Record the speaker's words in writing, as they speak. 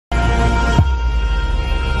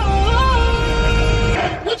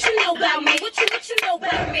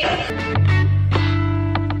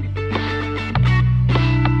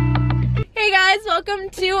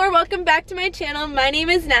welcome back to my channel. My name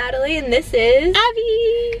is Natalie and this is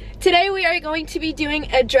Abby. Today we are going to be doing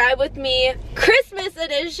a drive with me Christmas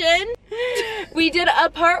edition. We did a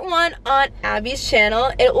part 1 on Abby's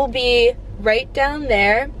channel. It will be right down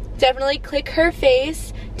there. Definitely click her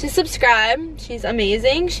face to subscribe. She's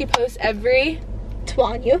amazing. She posts every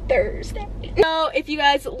Twanya Thursday. So if you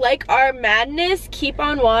guys like our madness, keep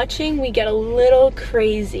on watching. We get a little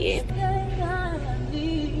crazy.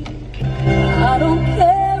 I don't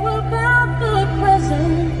care about the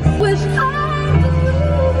present. Wish I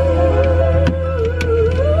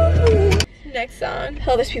do. Next song.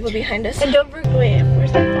 Oh, there's people behind us. And don't forget, wait,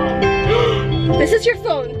 where's that phone? This is your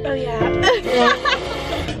phone. Oh yeah.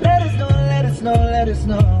 Let us know, let us know, let us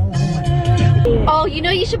know. Oh, you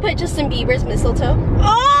know you should put Justin Bieber's Mistletoe.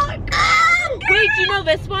 Oh! Wait, do you know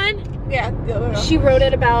this one? Yeah, go. She wrote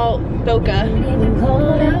it about Boca. Even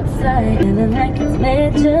cold outside, and the night gets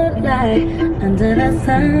made July under the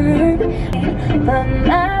sun. But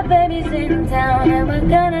my baby's in town, and we're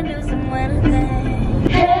gonna do some winter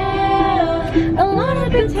things. Hell, I wanna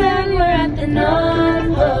pretend we're at the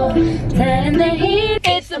North Pole, turning the heat.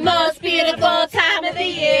 It's the most beautiful time of the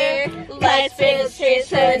year. Lights, fingers,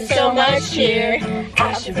 trees, and so much cheer.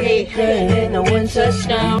 I should be good in the winter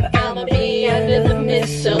snow. I'ma be under the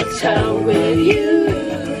mistletoe with you.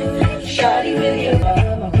 Shawty with you.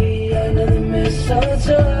 I'ma be under the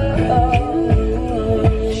mistletoe.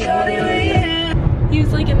 Shawty with you. He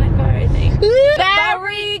was like in my car, I think.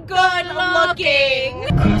 Very good looking.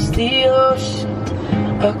 Across the ocean,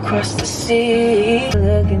 across the sea,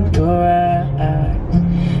 looking through our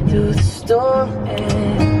eyes, through the storm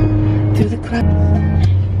and through the crowd.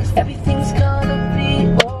 'Cause everything's gonna be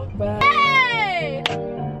alright. Hey!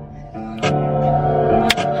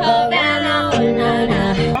 Havana,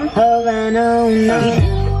 Havana,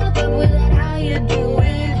 how you doing?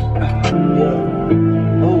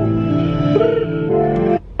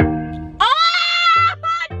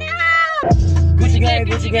 Gucci gang,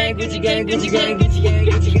 Gucci gang, Gucci gang, Gucci gang, Gucci gang,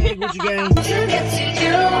 Gucci gang, Gucci gang. To get to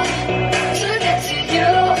you, to get to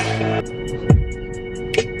you.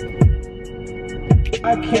 I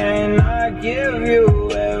cannot give you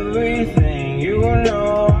everything. You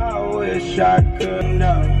know I wish I could.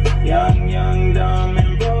 Young, young, dumb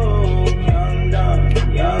and broke. Young, dumb,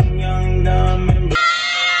 young, dumb and broke.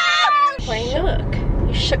 Shook.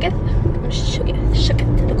 You shook it? Shook it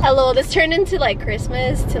to the core. Hello, this turned into like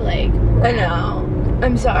Christmas to like. I know.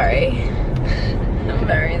 I'm sorry. I'm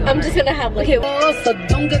very sorry. I'm just gonna have like. Okay. So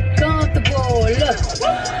don't get comfortable. Look,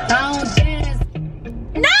 I don't dance.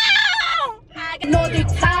 No! I know they're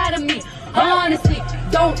tired of me. Honestly,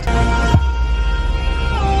 don't.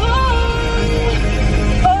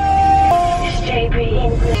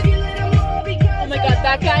 Oh my god,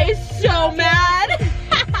 that guy is so mad.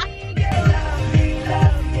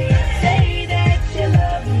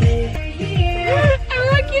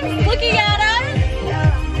 Everyone keeps looking at us.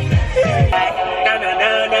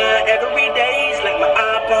 Every day's like my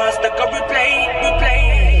iPod stuck on replay.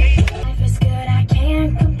 Life is good, I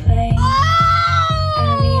can't complain. I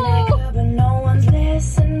mean, I could, but no one's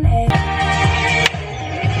listening.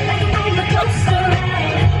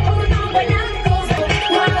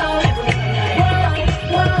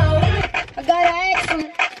 I gotta ask him,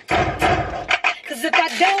 'cause if I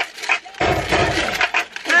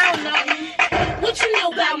don't know. What you know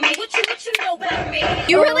about me? What you know about me?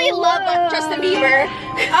 You really love Justin Bieber.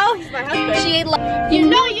 Oh, he's my husband. You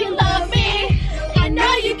know you love me. I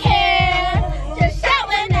know you care. Just shout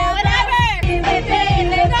whenever, whatever. Baby,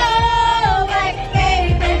 no, like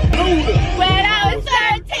baby. When I was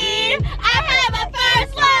 13, I had my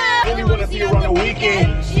first love. Only wanna see her on the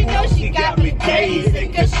weekend. She know she got me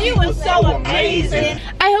gazing, 'cause she was so amazing.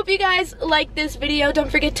 I hope you guys like this video. Don't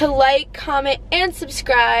forget to like, comment, and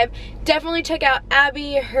subscribe. Definitely check out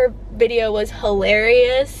Abby. Her video was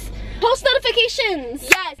hilarious. Post notifications.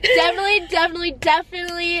 Yes,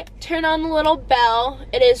 definitely turn on the little bell.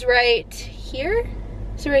 It is right here.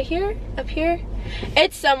 Is it right here? Up here?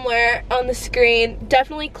 It's somewhere on the screen.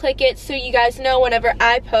 Definitely click it so you guys know whenever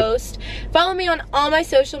I post. Follow me on all my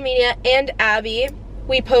social media and Abby.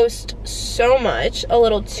 We post so much, a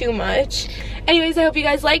little too much. Anyways, I hope you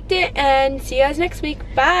guys liked it and see you guys next week.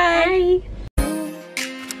 Bye.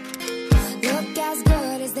 Look as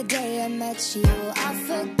good as the day I met you. I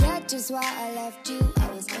forget just why I left you. I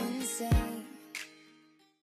was insane.